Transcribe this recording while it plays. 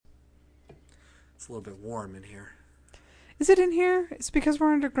It's a little bit warm in here. Is it in here? It's because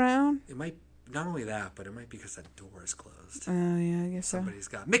we're underground? It might, not only that, but it might be because that door is closed. Oh, yeah, I guess Somebody's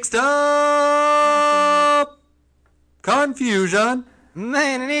got mixed up confusion.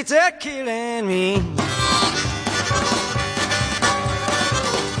 Man, it's a killing me.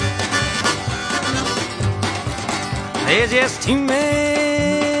 There's just too many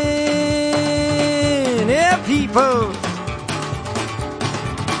people,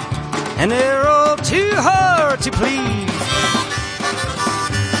 and they're all too hard to please.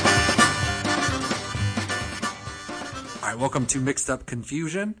 All right, welcome to Mixed Up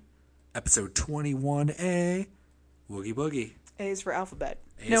Confusion, episode 21A, Woogie Boogie. A is for alphabet.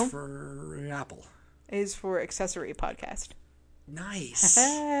 A No. is for Apple. A is for accessory podcast. Nice.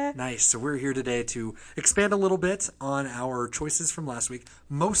 Nice. So we're here today to expand a little bit on our choices from last week.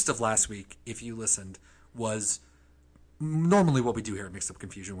 Most of last week, if you listened, was normally what we do here at Mixed Up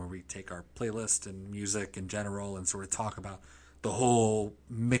Confusion, where we take our playlist and music in general and sort of talk about the whole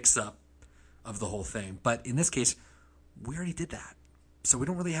mix-up of the whole thing. But in this case, we already did that. So we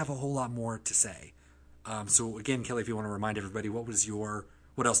don't really have a whole lot more to say. So again, Kelly, if you want to remind everybody, what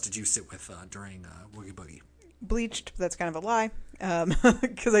else did you sit with during Woogie Boogie? Bleached, that's kind of a lie.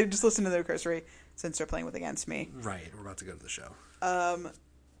 Because I just listened to their cursory since they're playing with Against Me. Right, we're about to go to the show.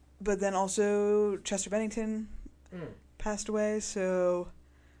 But then also Chester Bennington passed away, so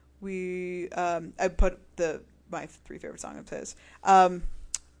I put my three favorite songs of his.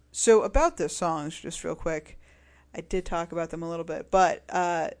 So about the songs, just real quick, I did talk about them a little bit, but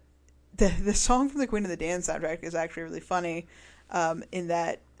the song from the Queen of the Dance soundtrack is actually really funny, in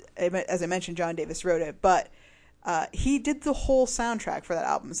that, as I mentioned, John Davis wrote it, but he did the whole soundtrack for that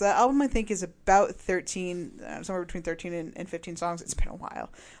album. So that album, I think, is about 13, somewhere between 13 and 15 songs. It's been a while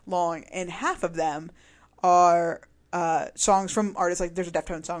long. And half of them are songs from artists. Like, there's a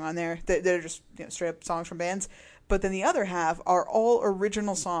Deftones song on there that are just straight up songs from bands. But then the other half are all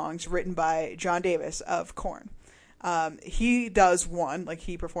original songs written by John Davis of Korn. He does one, like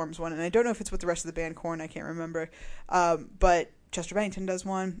he performs one. And I don't know if it's with the rest of the band Korn. I can't remember. But Chester Bennington does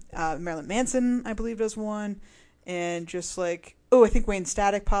one. Marilyn Manson, I believe, does one. And just like, I think Wayne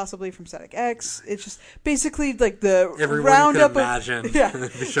Static possibly from Static X. It's just basically like the everyone roundup you could imagine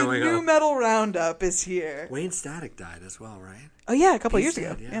the new metal roundup is here. Wayne Static died as well, right? Oh yeah, a couple of years He's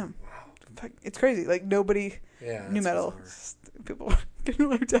ago. dead, Yeah. Wow. It's crazy. Like nobody new metal bizarre. People getting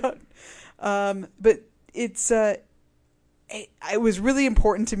wiped out. But it's it was really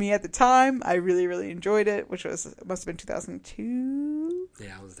important to me at the time. I really, really enjoyed it, which must have been 2002.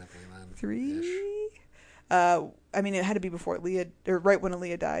 Yeah, it was definitely then. 3. I mean, it had to be before Leah, or right when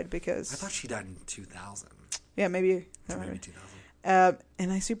Aaliyah died, because I thought she died in 2000. Yeah, maybe. Maybe 2000.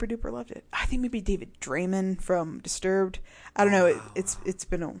 And I super duper loved it. I think maybe David Draymond from Disturbed. I don't know. Wow. It's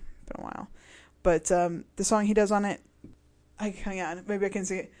been a while, but the song he does on it, hang on, maybe I can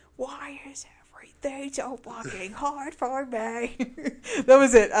sing it. Why is everything so fucking hard for me? That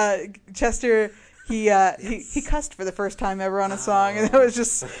was it. Chester. He cussed for the first time ever on a song, and that was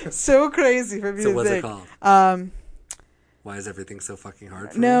just so crazy for me to think. So what's it called? Why is everything so fucking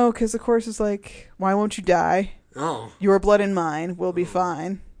hard for you? No, because the chorus is like, why won't you die? Oh. Your blood and mine will be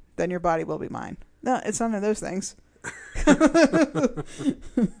fine. Then your body will be mine. No, it's none of those things.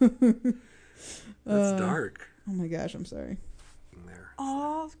 That's dark. Oh my gosh, I'm sorry. There.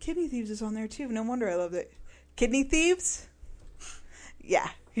 Oh, Kidney Thieves is on there too. No wonder I loved it. Kidney Thieves? Yeah.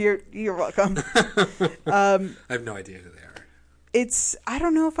 You're welcome. I have no idea who they are. I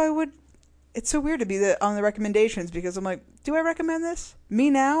don't know if I would. It's so weird to be on the recommendations, because I'm like, do I recommend this? Me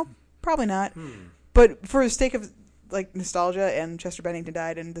now? Probably not. But for the sake of like nostalgia, and Chester Bennington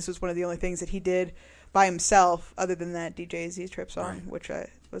died, and this was one of the only things that he did by himself, other than that DJ Z Trip song, right, which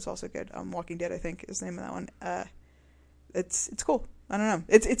was also good. Walking Dead, I think, is the name of that one. It's cool. I don't know.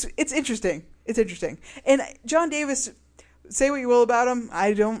 It's interesting. It's interesting. And John Davis, say what you will about him,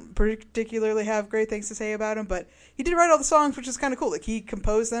 I don't particularly have great things to say about him, but he did write all the songs, which is kind of cool. Like, he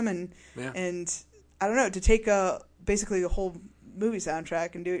composed them, and I don't know, to take basically a whole movie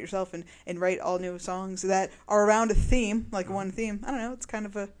soundtrack and do it yourself and write all new songs that are around a theme, like one theme. I don't know. It's kind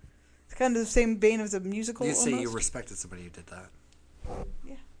of the same vein as a musical. You say almost. You respected somebody who did that.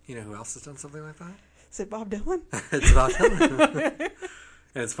 Yeah. You know who else has done something like that? Is it Bob Dylan? It's Bob Dylan.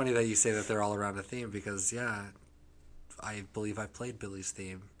 And it's funny that you say that they're all around a theme, because I believe I played Billy's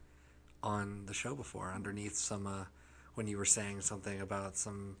theme on the show before, underneath some when you were saying something about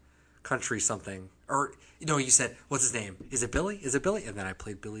some country something, or you said, what's his name? Is it Billy? And then I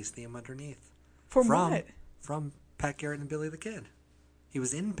played Billy's theme underneath. From what? From Pat Garrett and Billy the Kid. He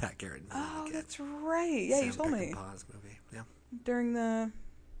was in Pat Garrett and Billy the Kid. That's right. Yeah, you told me. Paz movie. Yeah. During the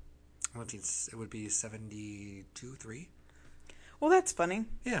it would be 72, 3. Well, that's funny.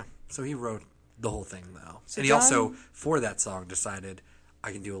 Yeah. So he wrote the whole thing, though. So and he John- also, for that song, decided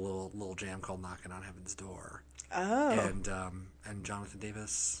I can do a little jam called Knocking on Heaven's Door. Oh. And Jonathan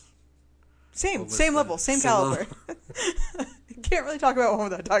Davis... Same was level, the- same same caliber. You can't really talk about one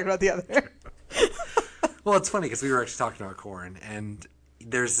without talking about the other. Well, it's funny because we were actually talking about Korn, and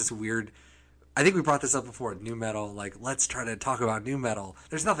there's this weird... I think we brought this up before, new metal. Like, let's try to talk about new metal.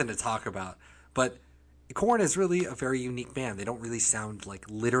 There's nothing to talk about. But Korn is really a very unique band. They don't really sound like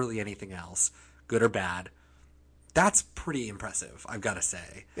literally anything else, good or bad. That's pretty impressive, I've got to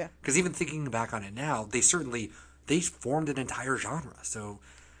say. Yeah. Because even thinking back on it now, they formed an entire genre. So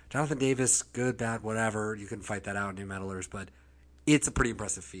Jonathan Davis, good, bad, whatever. You can fight that out, new metalers, but it's a pretty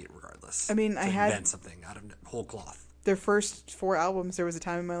impressive feat regardless. I mean, to I had- invent something out of whole cloth. Their first 4 albums, there was a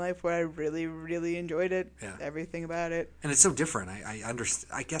time in my life where I really, really enjoyed it. Yeah. Everything about it. And it's so different.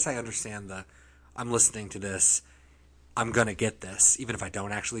 I guess I understand I'm listening to this, I'm going to get this, even if I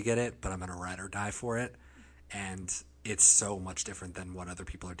don't actually get it, but I'm going to ride or die for it. And it's so much different than what other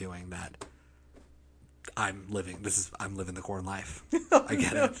people are doing that I'm living the Korn life. I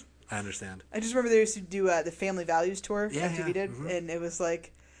get it. I understand. I just remember they used to do the Family Values tour. Yeah, MTV yeah. did. Mm-hmm. And it was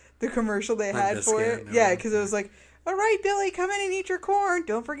like the commercial they Limp had for Bizkit it. and Yeah, everything. because it was like, all right, Billy, come in and eat your corn.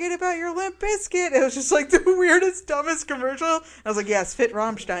 Don't forget about your Limp Biscuit. It was just like the weirdest, dumbest commercial. I was like, yes, fit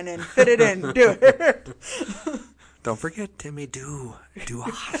Rammstein in. Fit it in. Do it. Don't forget, Timmy, du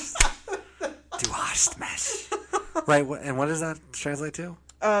hast mich. Right, and what does that translate to?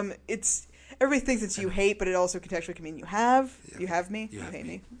 It's everybody thinks it's you hate, but it also contextually can mean you have. Yeah. You have me. You You have hate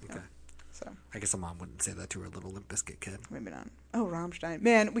me. Okay. So I guess a mom wouldn't say that to her little Limp Bizkit kid. maybe not. Oh, Rammstein.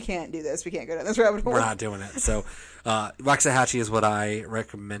 Man, we can't do this. We can't go down this rabbit hole. We're not doing it. So, Waxahachie is what I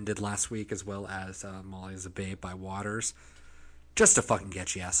recommended last week, as well as Molly is a Babe by Waters. Just a fucking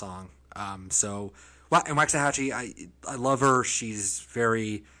catchy ass song. And Waxahachie, I love her. She's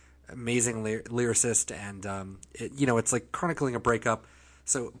very amazing lyricist, and it's like chronicling a breakup.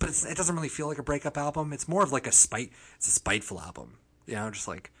 So, but it doesn't really feel like a breakup album. It's more of like it's a spiteful album. Just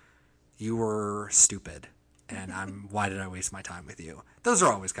like, you were stupid, and why did I waste my time with you? Those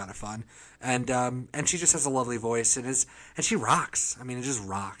are always kind of fun, and she just has a lovely voice, and she rocks. I mean, it just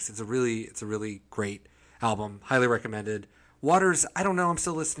rocks. It's a really great album. Highly recommended. Waters, I don't know. I'm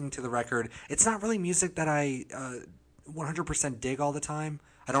still listening to the record. It's not really music that I 100% dig all the time.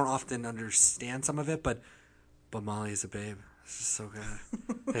 I don't often understand some of it, but Molly is a Babe. It's just so good.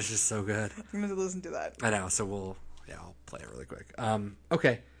 It's just so good. I'm going to listen to that. I know. So I'll play it really quick.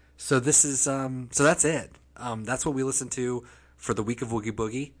 Okay. So this is, so that's it. That's what we listened to for the week of Woogie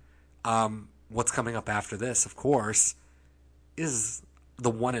Boogie. What's coming up after this, of course, is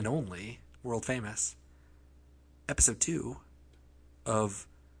the one and only, world famous, episode 2 of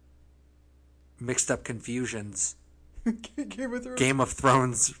Mixed Up Confusions Game of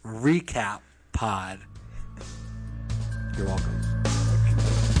Thrones recap pod. You're welcome.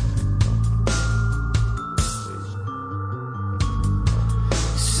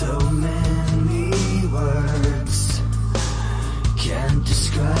 So many words can't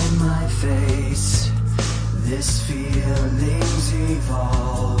describe my face. This feeling's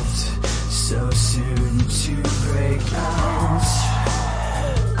evolved so soon to break out.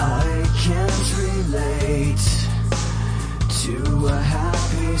 I can't relate to a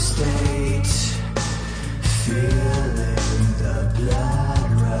happy state, feeling the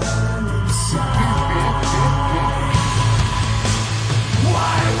blood run inside.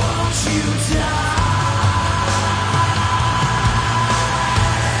 Why won't you die?